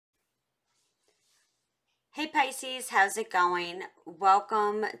Hey Pisces, how's it going?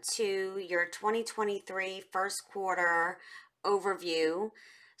 Welcome to your 2023 first quarter overview.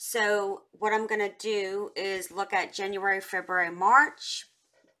 So, what I'm going to do is look at January, February, March.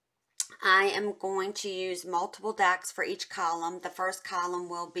 I am going to use multiple decks for each column. The first column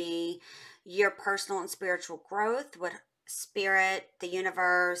will be your personal and spiritual growth, what spirit, the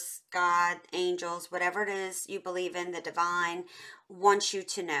universe, God, angels, whatever it is you believe in, the divine, wants you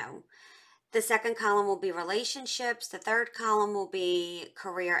to know. The second column will be relationships. The third column will be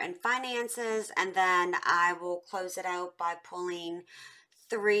career and finances. And then I will close it out by pulling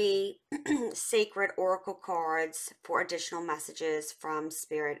three sacred oracle cards for additional messages from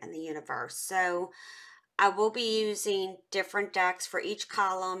spirit and the universe. So I will be using different decks for each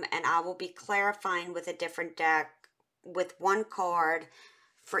column, and I will be clarifying with a different deck with one card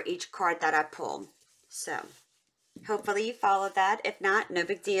for each card that I pull. So hopefully you followed that. If not, no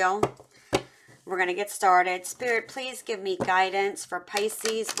big deal. We're going to get started. Spirit, please give me guidance for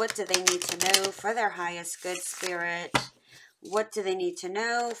Pisces. What do they need to know for their highest good, Spirit? What do they need to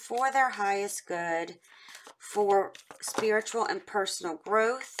know for their highest good, for spiritual and personal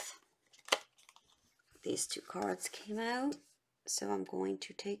growth? These two cards came out, so I'm going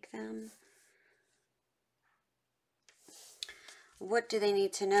to take them. What do they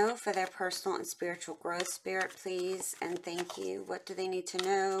need to know for their personal and spiritual growth, Spirit, please? And thank you. What do they need to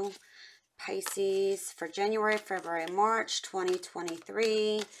know, Pisces, for January, February, March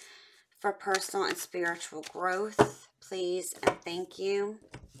 2023 for personal and spiritual growth, please, and thank you.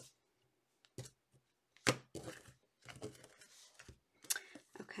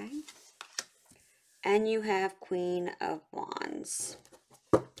 Okay. And you have Queen of Wands.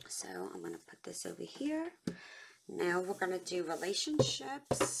 So I'm going to put this over here. Now we're going to do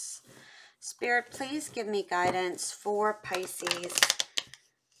relationships. Spirit, please give me guidance for Pisces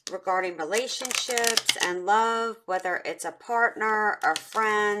regarding relationships and love, whether it's a partner, a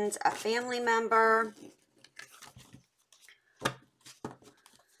friend, a family member.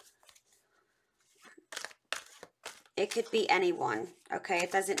 It could be anyone, okay?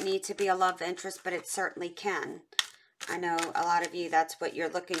 It doesn't need to be a love interest, but it certainly can. I know a lot of you, that's what you're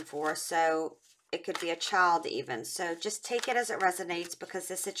looking for, so it could be a child even. So just take it as it resonates, because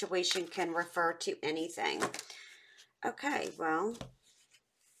the situation can refer to anything. Okay, well,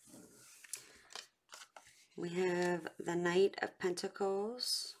 we have the Knight of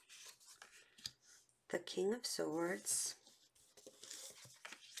Pentacles, the King of Swords,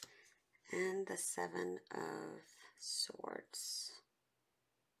 and the Seven of Swords.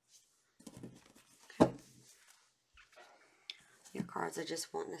 Okay. Your cards are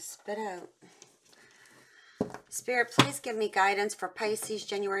just wanting to spit out. Spirit, please give me guidance for Pisces,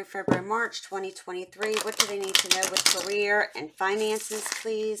 January, February, March 2023. What do they need to know with career and finances,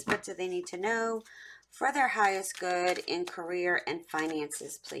 please? What do they need to know for their highest good in career and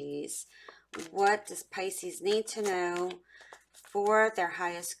finances, please? What does Pisces need to know for their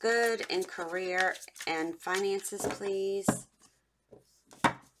highest good in career and finances, please?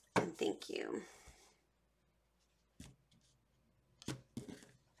 And thank you.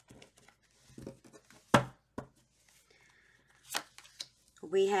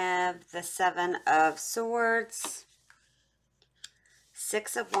 We have the Seven of Swords,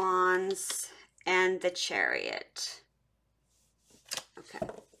 Six of Wands, and the Chariot. Okay.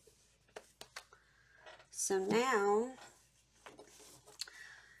 So now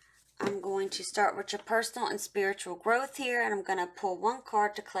I'm going to start with your personal and spiritual growth here, and I'm going to pull one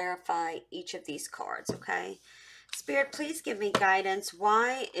card to clarify each of these cards, okay? Spirit, please give me guidance.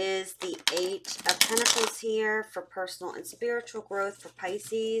 Why is the Eight of Pentacles here for personal and spiritual growth for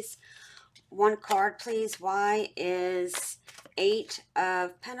Pisces? One card, please. Why is Eight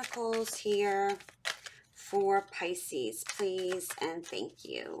of Pentacles here for Pisces, please? And thank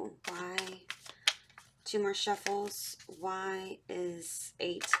you. Why? Two more shuffles. Why is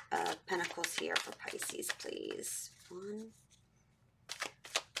Eight of Pentacles here for Pisces, please? One.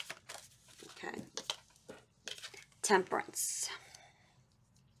 Okay. Temperance.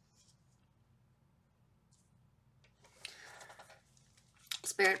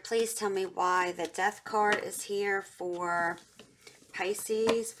 Spirit, please tell me why the Death card is here for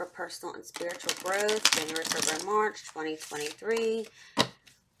Pisces for personal and spiritual growth, January, February, March 2023.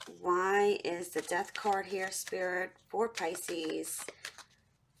 Why is the Death card here, Spirit, for Pisces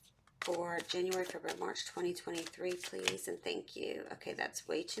for January, February, March 2023, please? And thank you. Okay, that's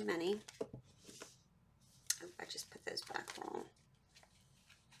way too many. Oh, I just put those back wrong.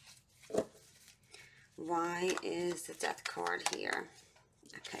 Why is the Death card here?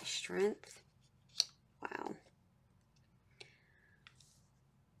 Okay, Strength. Wow.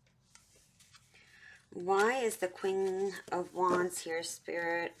 Why is the Queen of Wands here,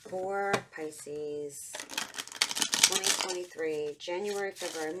 Spirit, for Pisces 2023, January,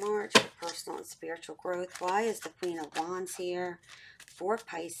 February, March, for personal and spiritual growth? Why is the Queen of Wands here for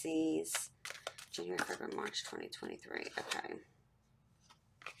Pisces, January, February, March 2023? Okay.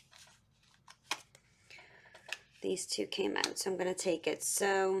 These two came out, so I'm going to take it.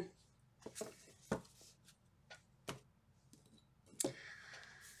 So,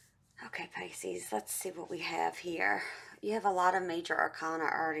 okay, Pisces, let's see what we have here. You have a lot of major arcana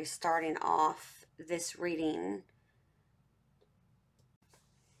already starting off this reading.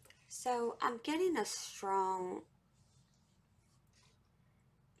 So I'm getting a strong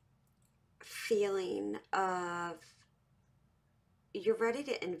feeling of you're ready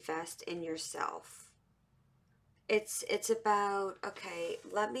to invest in yourself. It's about, okay,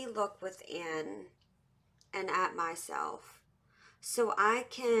 let me look within and at myself so I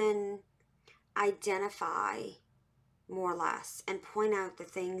can identify more or less and point out the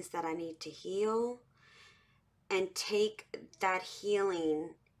things that I need to heal and take that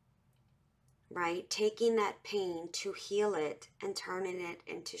healing, right? Taking that pain to heal it and turning it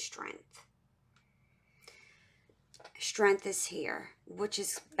into strength. Strength is here, which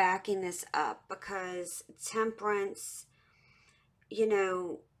is backing this up, because temperance, you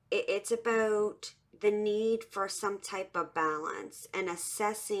know, it's about the need for some type of balance and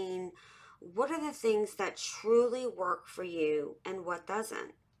assessing what are the things that truly work for you and what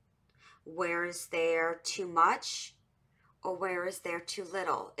doesn't. Where is there too much or where is there too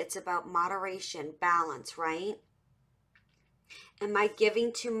little? It's about moderation, balance, right? Am I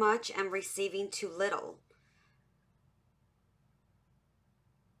giving too much and receiving too little?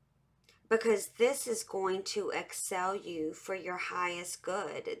 Because this is going to excel you for your highest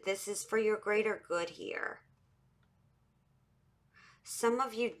good. This is for your greater good here. Some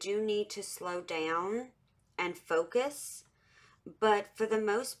of you do need to slow down and focus, but for the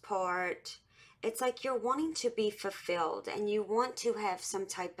most part, it's like you're wanting to be fulfilled and you want to have some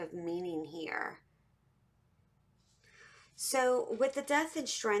type of meaning here. So with the Death and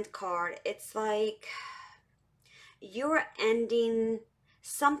Strength card, it's like you're ending,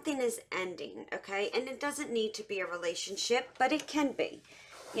 something is ending, okay? And it doesn't need to be a relationship, but it can be.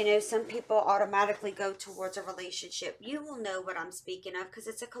 You know, some people automatically go towards a relationship. You will know what I'm speaking of because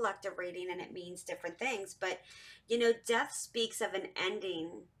it's a collective reading and it means different things. But, you know, death speaks of an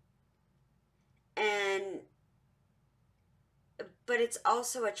ending, but it's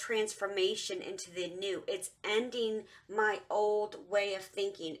also a transformation into the new. It's ending my old way of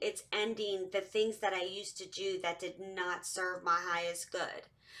thinking. It's ending the things that I used to do that did not serve my highest good.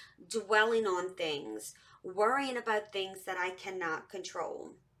 Dwelling on things, worrying about things that I cannot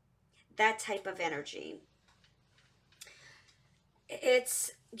control. That type of energy.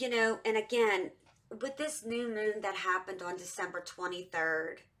 It's, you know, and again, with this new moon that happened on December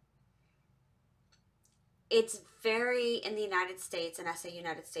 23rd, it's very, in the United States, and I say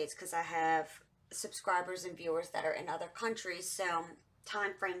United States because I have subscribers and viewers that are in other countries, so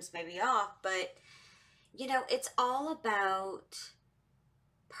time frames may be off, but, you know, it's all about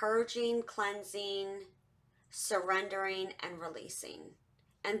purging, cleansing, surrendering, and releasing.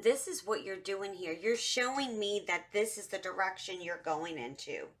 And this is what you're doing here. You're showing me that this is the direction you're going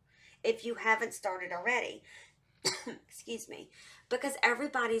into, if you haven't started already. Excuse me. Because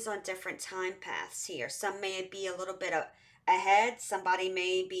everybody's on different time paths here. Some may be a little bit ahead. Somebody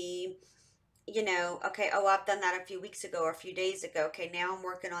may be, you know, okay, oh, I've done that a few weeks ago or a few days ago. Okay, now I'm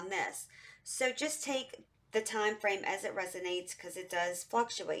working on this. So just take the time frame as it resonates, because it does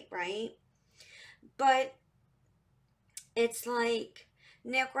fluctuate, right? But it's like,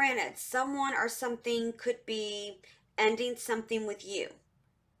 now granted, someone or something could be ending something with you.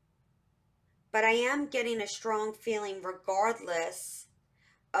 But I am getting a strong feeling, regardless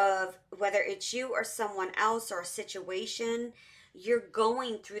of whether it's you or someone else or a situation, you're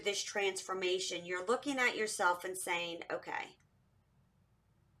going through this transformation. You're looking at yourself and saying, okay,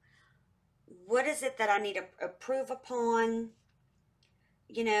 what is it that I need to improve upon,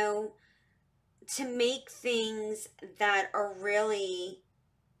 you know, to make things that are really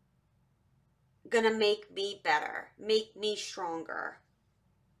going to make me better, make me stronger.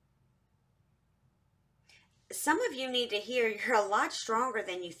 Some of you need to hear you're a lot stronger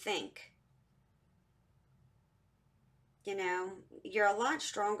than you think. You know, you're a lot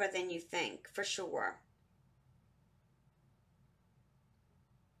stronger than you think, for sure.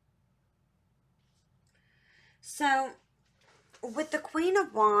 So, with the Queen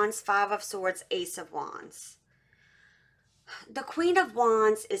of Wands, Five of Swords, Ace of Wands, the Queen of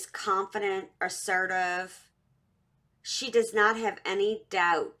Wands is confident, assertive. She does not have any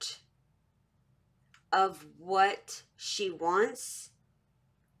doubt of what she wants,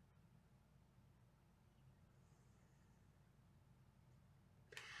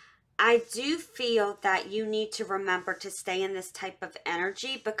 I do feel that you need to remember to stay in this type of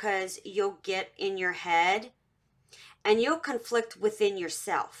energy, because you'll get in your head and you'll conflict within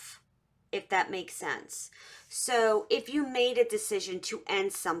yourself, if that makes sense. So if you made a decision to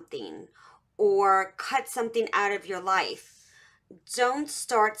end something or cut something out of your life, don't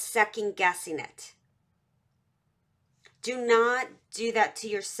start second guessing it. Do not do that to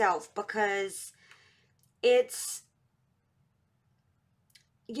yourself, because it's,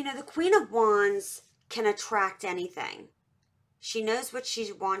 the Queen of Wands can attract anything. She knows what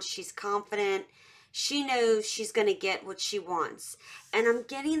she wants. She's confident. She knows she's going to get what she wants. And I'm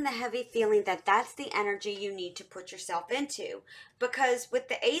getting the heavy feeling that that's the energy you need to put yourself into. Because with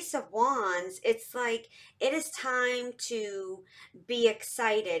the Ace of Wands, it's like it is time to be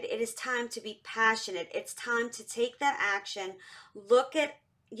excited. It is time to be passionate. It's time to take that action. Look at,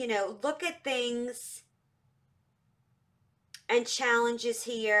 look at things and challenges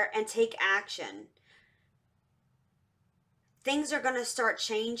here and take action. Things are going to start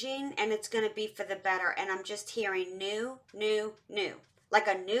changing, and it's going to be for the better. And I'm just hearing new, new, new. Like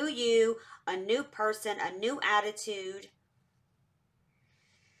a new you, a new person, a new attitude.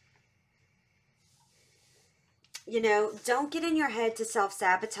 Don't get in your head to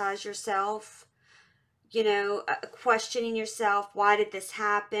self-sabotage yourself. Questioning yourself. Why did this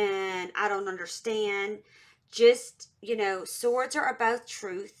happen? I don't understand. Just, swords are about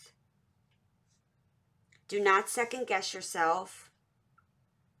truth. Do not second guess yourself.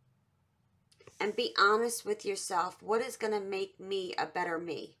 And be honest with yourself. What is going to make me a better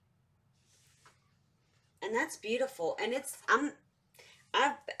me? And that's beautiful. And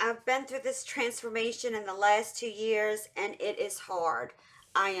I've been through this transformation in the last 2 years, and it is hard.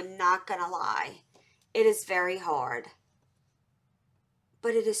 I am not going to lie. It is very hard.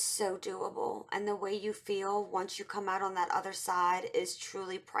 But it is so doable. And the way you feel once you come out on that other side is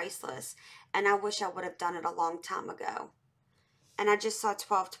truly priceless. And I wish I would have done it a long time ago. And I just saw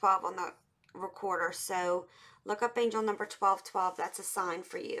 1212 on the recorder. So look up angel number 1212. That's a sign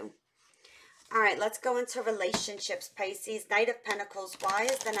for you. All right, let's go into relationships, Pisces. Knight of Pentacles. Why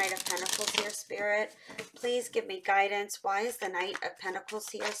is the Knight of Pentacles here, Spirit? Please give me guidance. Why is the Knight of Pentacles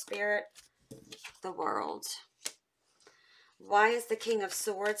here, Spirit? The World. Why is the King of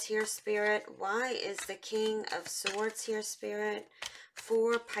Swords here, Spirit? Why is the King of Swords here, Spirit?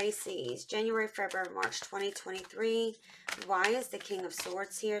 For Pisces, January, February, March 2023. Why is the King of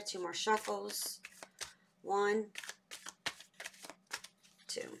Swords here? 2 more shuffles. 1,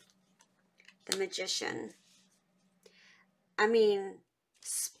 2. The Magician. I mean,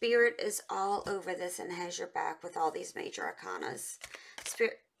 Spirit is all over this and has your back with all these major arcanas.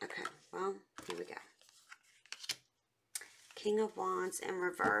 Spirit, okay, well, here we go. King of Wands in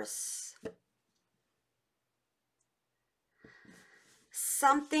reverse.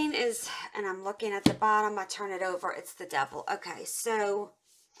 Something is, and I'm looking at the bottom, I turn it over, it's the Devil. Okay, so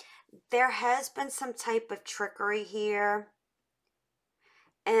there has been some type of trickery here.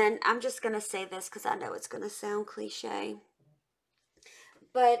 And I'm just going to say this because I know it's going to sound cliche.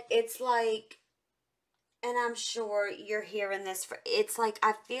 But it's like, and I'm sure you're hearing this, it's like,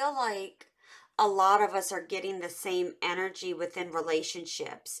 I feel like a lot of us are getting the same energy within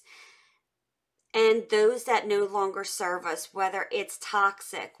relationships. And those that no longer serve us, whether it's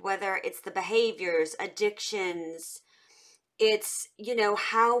toxic, whether it's the behaviors, addictions, it's,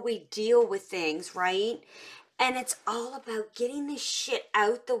 how we deal with things, right? And it's all about getting this shit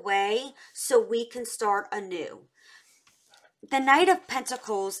out the way so we can start anew. The Knight of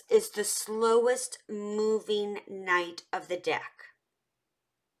Pentacles is the slowest moving knight of the deck.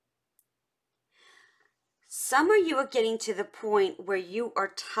 Some of you are getting to the point where you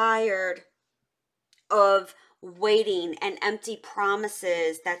are tired of waiting and empty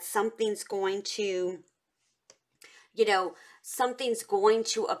promises that something's going to, something's going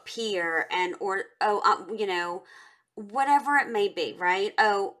to appear, and whatever it may be, right?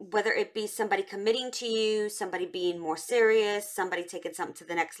 Oh, whether it be somebody committing to you, somebody being more serious, somebody taking something to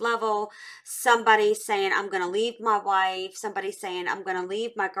the next level, somebody saying, I'm going to leave my wife, somebody saying, I'm going to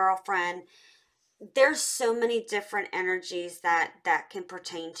leave my girlfriend. There's so many different energies that can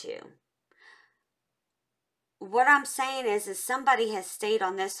pertain to. What I'm saying is somebody has stayed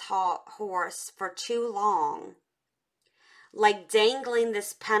on this horse for too long, like dangling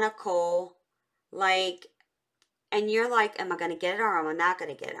this pentacle, like, and you're like, am I going to get it or am I not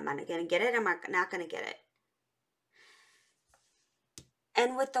going to get it? Am I going to get it or am I not going to get it?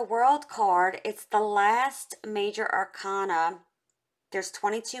 And with the World card, it's the last major arcana. There's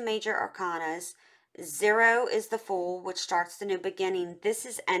 22 major arcanas. 0 is the Fool, which starts the new beginning. This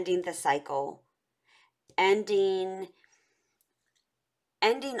is ending the cycle, ending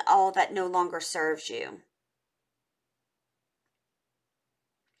all that no longer serves you.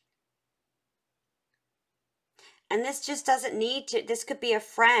 And this just doesn't need to, this could be a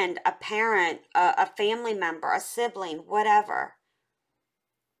friend, a parent, a family member, a sibling, whatever.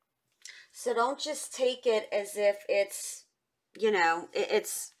 So don't just take it as if it's,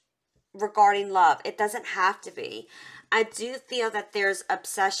 it's regarding love. It doesn't have to be. I do feel that there's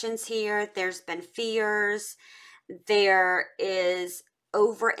obsessions here. There's been fears. There is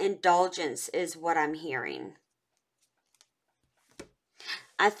overindulgence, is what I'm hearing.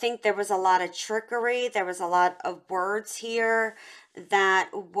 I think there was a lot of trickery. There was a lot of words here that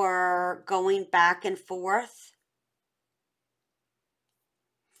were going back and forth.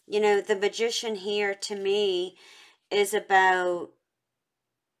 The Magician here to me is about,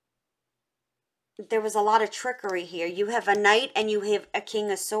 there was a lot of trickery here. You have a Knight and you have a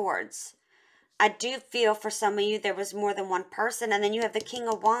King of Swords. I do feel for some of you there was more than one person. And then you have the King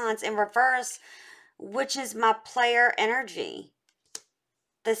of Wands in reverse, which is my player energy.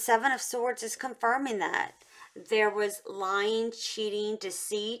 The Seven of Swords is confirming that. There was lying, cheating,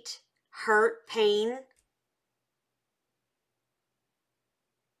 deceit, hurt, pain.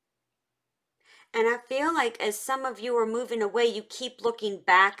 And I feel like as some of you are moving away, you keep looking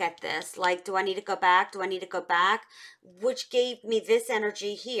back at this. Like, do I need to go back? Do I need to go back? Which gave me this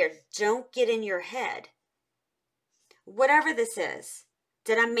energy here. Don't get in your head. Whatever this is,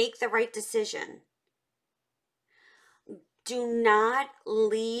 did I make the right decision? Do not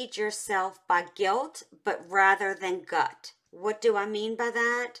lead yourself by guilt, but rather than gut. What do I mean by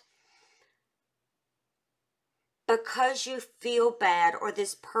that? Because you feel bad, or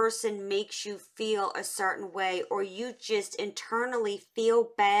this person makes you feel a certain way, or you just internally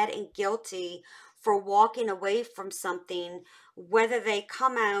feel bad and guilty for walking away from something, whether they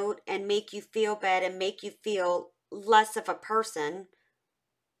come out and make you feel bad and make you feel less of a person.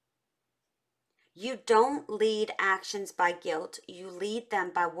 You don't lead actions by guilt. You lead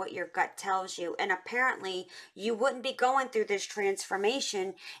them by what your gut tells you. And apparently, you wouldn't be going through this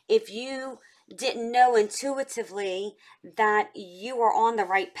transformation if you didn't know intuitively that you are on the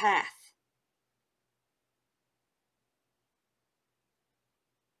right path.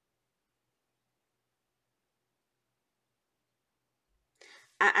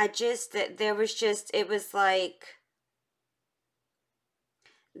 It was like,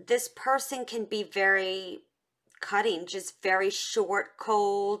 this person can be very cutting, just very short,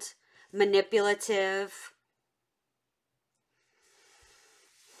 cold, manipulative.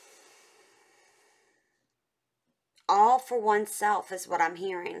 All for oneself is what I'm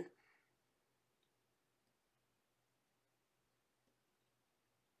hearing.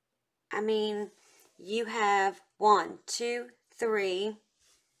 I mean, you have 1, 2, 3,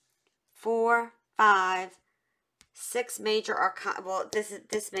 4, 5, 6 major arcana. Well,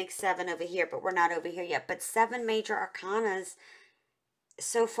 this makes 7 over here, but we're not over here yet. But 7 major arcanas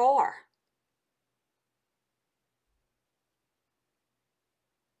so far.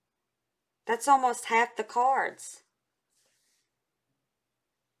 That's almost half the cards.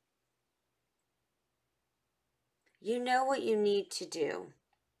 You know what you need to do.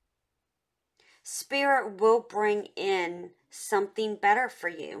 Spirit will bring in something better for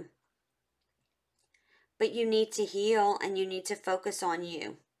you. But you need to heal and you need to focus on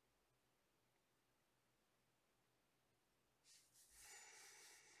you.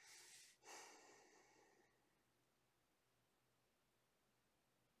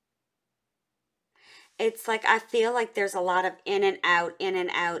 It's like, I feel like there's a lot of in and out, in and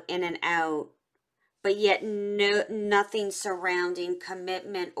out, in and out, but yet nothing surrounding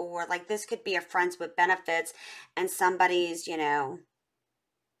commitment, or like this could be a friends with benefits and somebody's,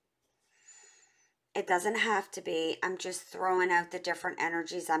 it doesn't have to be. I'm just throwing out the different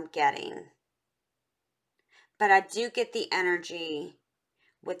energies I'm getting. But I do get the energy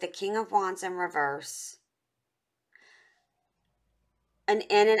with the King of Wands in reverse. An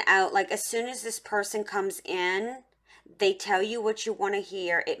in and out, like as soon as this person comes in, they tell you what you want to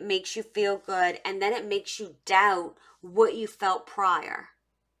hear. It makes you feel good, and then it makes you doubt what you felt prior.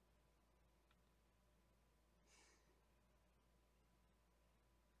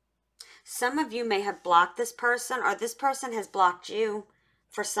 Some of you may have blocked this person, or this person has blocked you.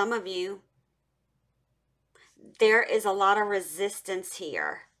 For some of you, there is a lot of resistance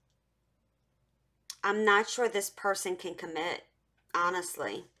here. I'm not sure this person can commit,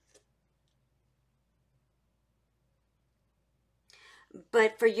 honestly.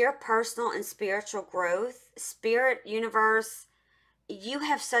 But for your personal and spiritual growth, spirit, universe, you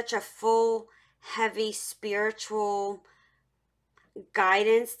have such a full, heavy spiritual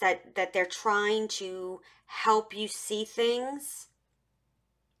guidance that they're trying to help you see things,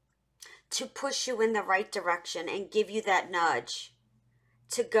 to push you in the right direction and give you that nudge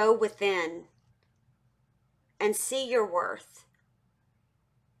to go within and see your worth.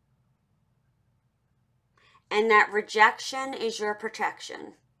 And that rejection is your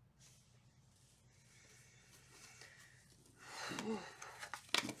protection.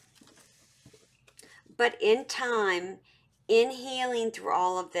 But in time, in healing through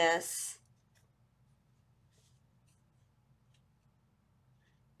all of this,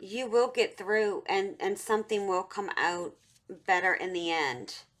 you will get through, and something will come out better in the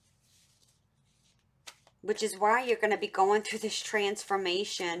end. Which is why you're going to be going through this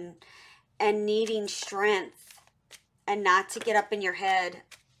transformation and needing strength and not to get up in your head.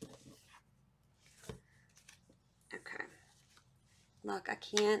 Okay. Look,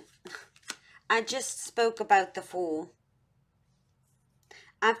 I just spoke about the Fool.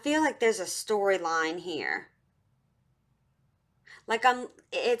 I feel like there's a storyline here. Like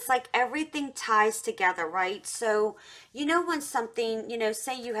it's like everything ties together, right? So, you know, when something,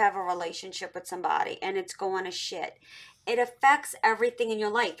 say you have a relationship with somebody and it's going to shit, it affects everything in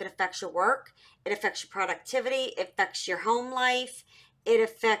your life. It affects your work. It affects your productivity. It affects your home life. It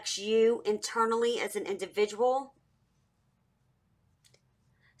affects you internally as an individual.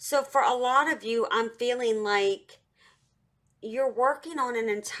 So for a lot of you, I'm feeling like you're working on an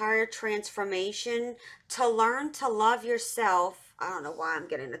entire transformation to learn to love yourself. I don't know why I'm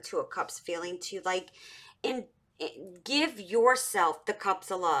getting the Two of Cups feeling too. Like, give yourself the cups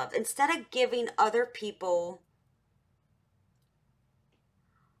of love instead of giving other people.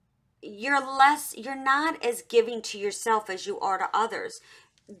 You're not as giving to yourself as you are to others.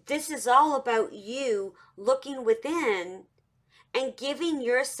 This is all about you looking within and giving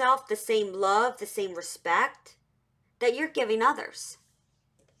yourself the same love, the same respect that you're giving others.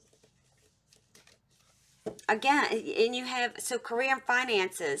 Again, and you have, so career and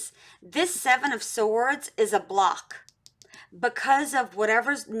finances, this Seven of Swords is a block. Because of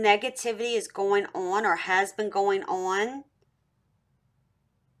whatever's negativity is going on or has been going on,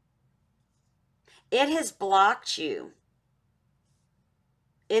 it has blocked you.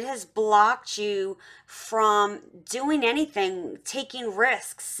 It has blocked you from doing anything, taking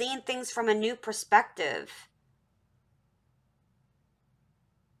risks, seeing things from a new perspective.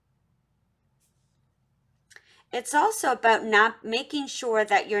 It's also about not making sure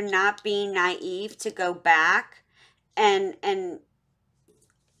that you're not being naive to go back and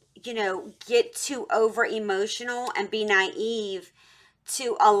get too over emotional and be naive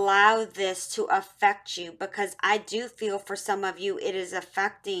to allow this to affect you, because I do feel for some of you it is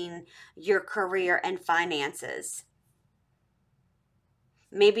affecting your career and finances.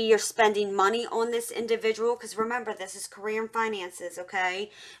 Maybe you're spending money on this individual, because remember, this is career and finances, okay?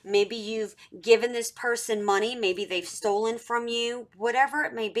 Maybe you've given this person money. Maybe they've stolen from you, whatever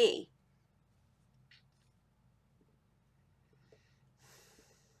it may be.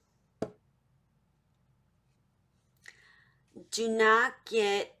 Do not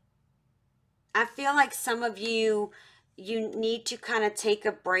get, I feel like some of you need to kind of take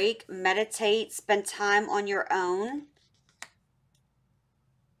a break, meditate, spend time on your own.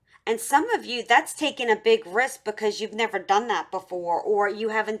 And some of you, that's taking a big risk because you've never done that before, or you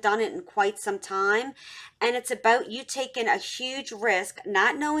haven't done it in quite some time. And it's about you taking a huge risk,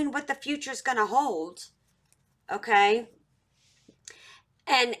 not knowing what the future is going to hold. Okay?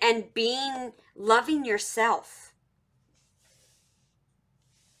 And loving yourself.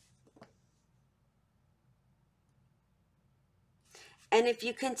 And if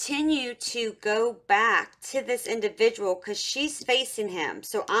you continue to go back to this individual, because she's facing him,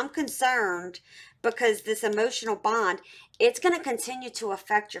 so I'm concerned because this emotional bond, it's going to continue to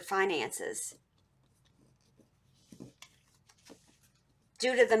affect your finances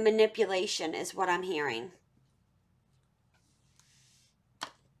due to the manipulation is what I'm hearing.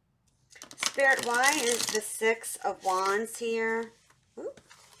 Spirit, why is the Six of Wands here? Ooh.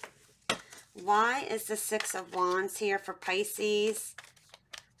 Why is the Six of Wands here for Pisces?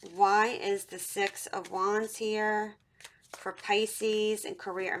 Why is the Six of Wands here for Pisces and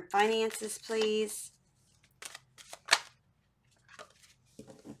career and finances, please?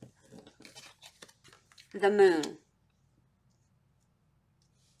 The Moon.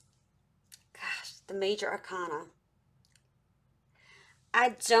 Gosh, the Major Arcana.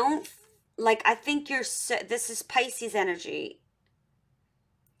 I think you're, this is Pisces energy.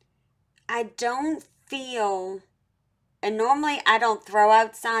 I don't feel, and normally I don't throw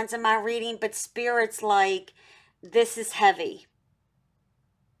out signs in my reading, but Spirit's like, this is heavy.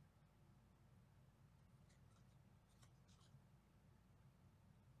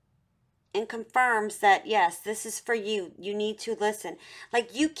 and confirms that, yes, this is for you. You need to listen.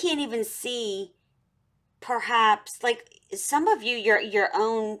 Like, you can't even see, perhaps, like, some of you, you're your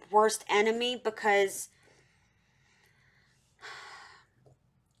own worst enemy, because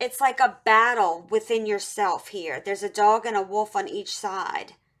it's like a battle within yourself here. There's a dog and a wolf on each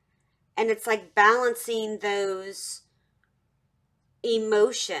side. And it's like balancing those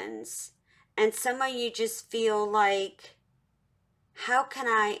emotions. And some of you just feel like, how can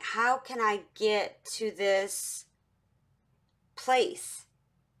I get to this place?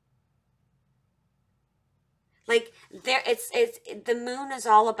 Like, there, it's the moon is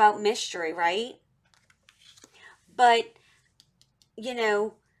all about mystery, right? But, you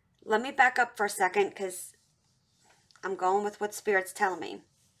know, let me back up for a second, because I'm going with what Spirit's telling me.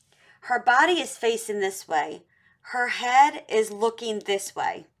 Her body is facing this way. Her head is looking this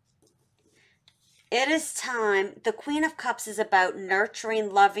way. It is time. The Queen of Cups is about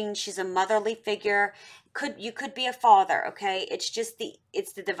nurturing, loving. She's a motherly figure. You could be a father, okay? It's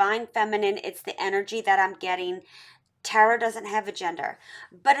the divine feminine. It's the energy that I'm getting. Tarot doesn't have a gender.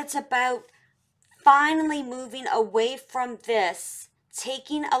 But it's about finally moving away from this,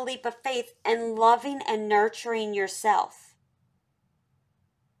 taking a leap of faith, and loving and nurturing yourself.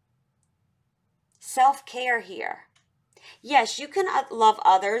 Self-care here. Yes, you can love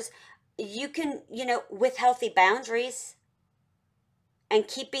others. You can, with healthy boundaries, and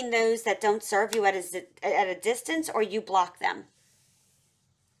keeping those that don't serve you at a distance, or you block them.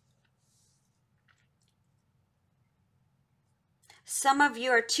 Some of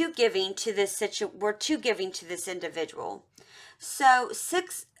you are too giving to this we're too giving to this individual. So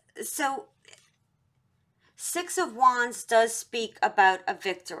Six of Wands does speak about a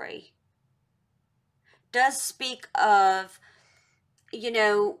victory. Does speak of,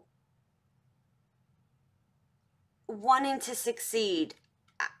 wanting to succeed.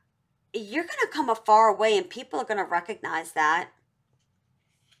 You're going to come a far way, and people are going to recognize that.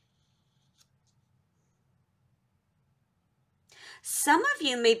 Some of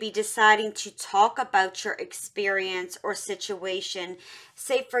you may be deciding to talk about your experience or situation.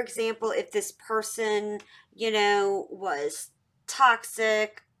 Say, for example, if this person, was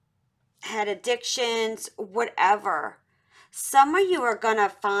toxic, had addictions, whatever. Some of you are going to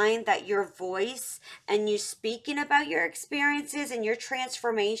find that your voice and you speaking about your experiences and your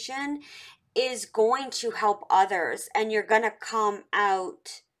transformation is going to help others, and you're going to come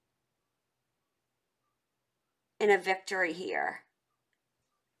out in a victory here.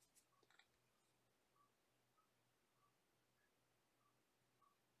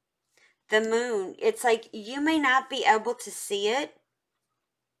 The moon, it's like you may not be able to see it,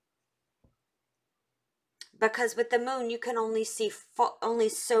 because with the moon you can only see only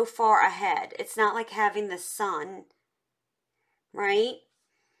so far ahead. It's not like having the sun, right?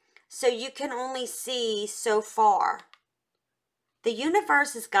 So you can only see so far. The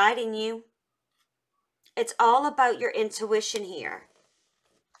universe is guiding you. It's all about your intuition here.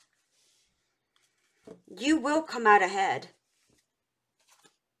 You will come out ahead.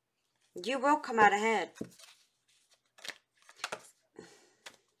 You will come out ahead.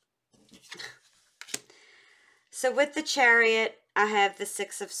 So with the Chariot, I have the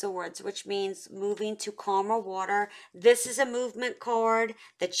Six of Swords, which means moving to calmer water. This is a movement card.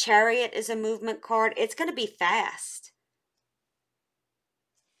 The Chariot is a movement card. It's going to be fast.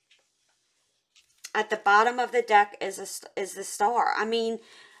 At the bottom of the deck is the Star. I mean,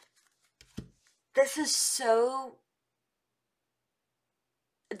 this is so...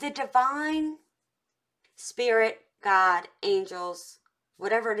 The divine, spirit, God, angels,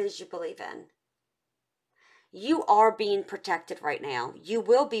 whatever it is you believe in, you are being protected right now. You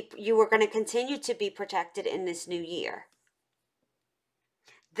are going to continue to be protected in this new year.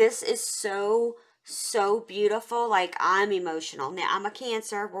 This is so, so beautiful. Like, I'm emotional. Now, I'm a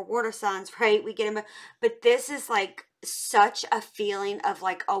Cancer. We're water signs, right? We get them. But this is like such a feeling of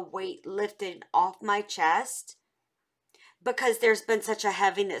like a weight lifted off my chest, because there's been such a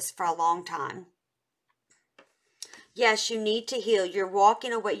heaviness for a long time. Yes, you need to heal. You're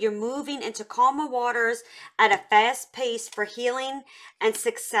walking away. You're moving into calmer waters at a fast pace for healing and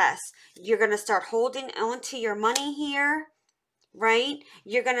success. You're going to start holding on to your money here, right?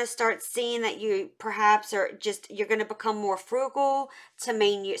 You're going to start seeing that you perhaps are you're going to become more frugal to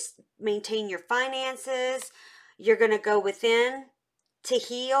maintain your finances. You're going to go within to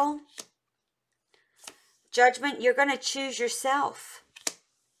heal. Judgment, you're going to choose yourself.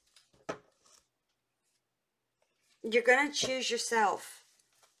 You're going to choose yourself.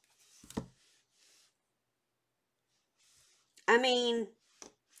 I mean,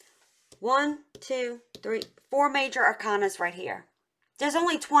 1, 2, 3, 4 major arcanas right here. There's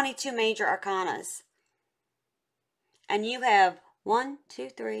only 22 major arcanas. And you have 1, 2,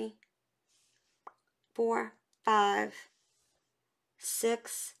 3, 4, 5,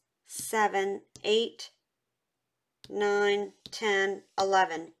 6, 7, 8, 9, 10,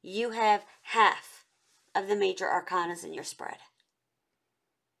 11. You have half of the major arcanas in your spread.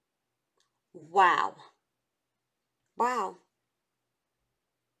 Wow. Wow.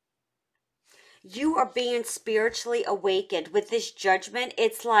 You are being spiritually awakened with this judgment.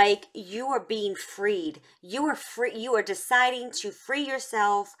 It's like you are being freed. You are free. You are deciding to free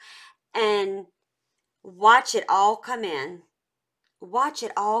yourself and watch it all come in. Watch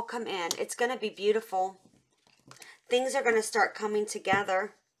it all come in. It's going to be beautiful. Things are going to start coming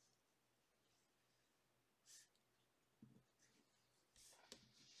together.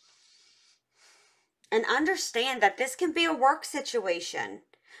 And understand that this can be a work situation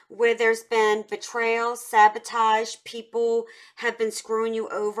where there's been betrayal, sabotage, people have been screwing you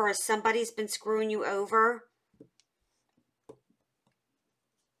over, or somebody's been screwing you over.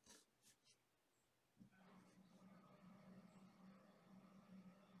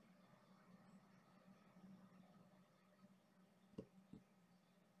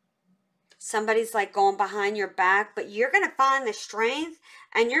 Somebody's like going behind your back, but you're going to find the strength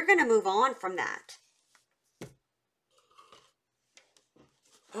and you're going to move on from that.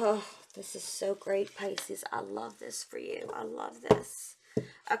 Oh, this is so great, Pisces. I love this for you. I love this.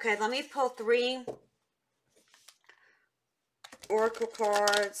 Okay, let me pull 3 oracle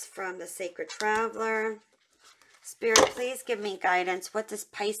cards from the Sacred Traveler. Spirit, please give me guidance. What does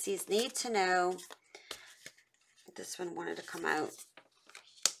Pisces need to know? This one wanted to come out.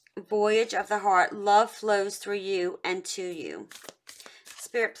 Voyage of the heart. Love flows through you and to you.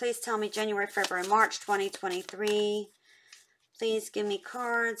 Spirit, please tell me January, February, March 2023. Please give me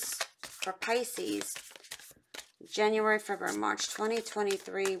cards for Pisces. January, February, March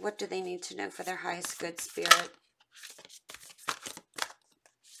 2023. What do they need to know for their highest good, Spirit?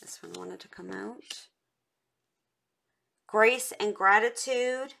 This one wanted to come out. Grace and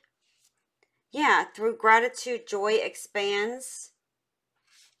gratitude. Yeah, through gratitude, joy expands.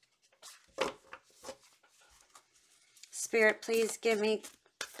 Spirit, please give me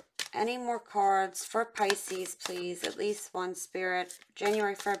any more cards for Pisces, please. At least one, Spirit.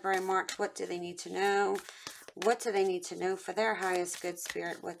 January, February, March. What do they need to know? What do they need to know for their highest good,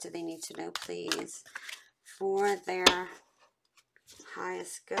 Spirit? What do they need to know, please, for their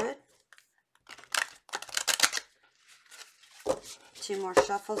highest good? 2 more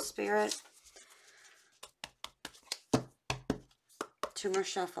shuffles, Spirit. 2 more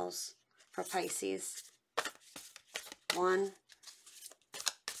shuffles for Pisces. 1,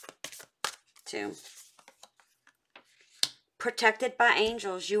 2. Protected by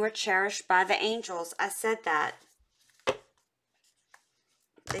angels. You are cherished by the angels. I said that.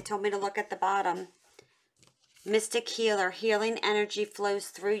 They told me to look at the bottom. Mystic healer. Healing energy flows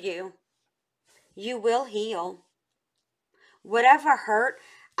through you. You will heal. Whatever hurt,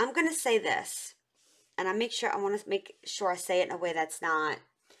 I'm going to say this. And I want to make sure I say it in a way that's not.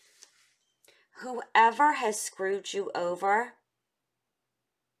 Whoever has screwed you over,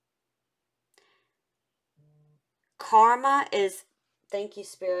 karma is, thank you,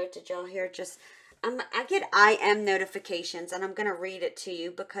 Spirit. Did y'all hear? I get I am notifications, and I'm going to read it to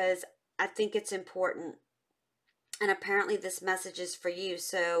you because I think it's important. And apparently this message is for you.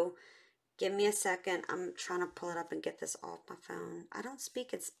 So give me a second. I'm trying to pull it up and get this off my phone. I don't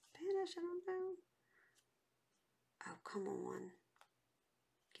speak in Spanish. I don't know. Oh, come on.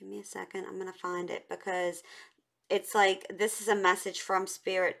 Give me a second. I'm going to find it because it's like this is a message from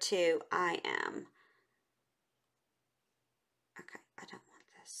Spirit to I am. Okay, I don't want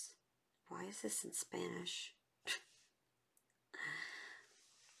this. Why is this in Spanish?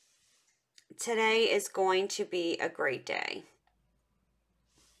 Today is going to be a great day.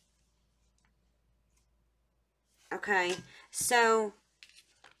 Okay, so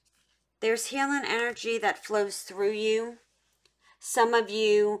there's healing energy that flows through you. Some of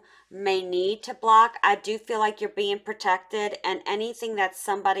you may need to block. I do feel like you're being protected, and anything that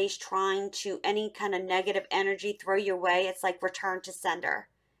somebody's trying to, any kind of negative energy throw your way, it's like return to sender.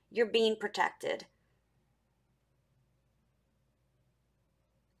 You're being protected.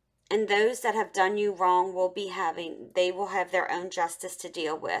 And those that have done you wrong they will have their own justice to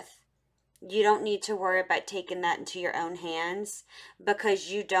deal with. You don't need to worry about taking that into your own hands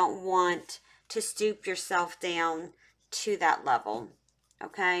because you don't want to stoop yourself down to that level.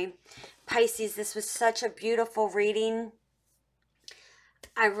 Okay? Pisces, this was such a beautiful reading.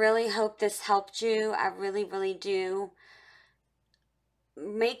 I really hope this helped you. I really, really do.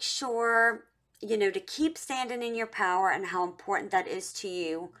 Make sure to keep standing in your power and how important that is to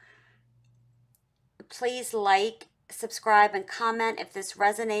you. Please like, subscribe, and comment if this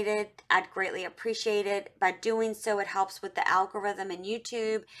resonated. I'd greatly appreciate it. By doing so, it helps with the algorithm in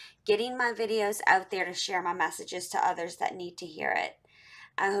YouTube, getting my videos out there to share my messages to others that need to hear it.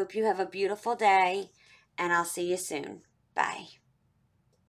 I hope you have a beautiful day, and I'll see you soon. Bye.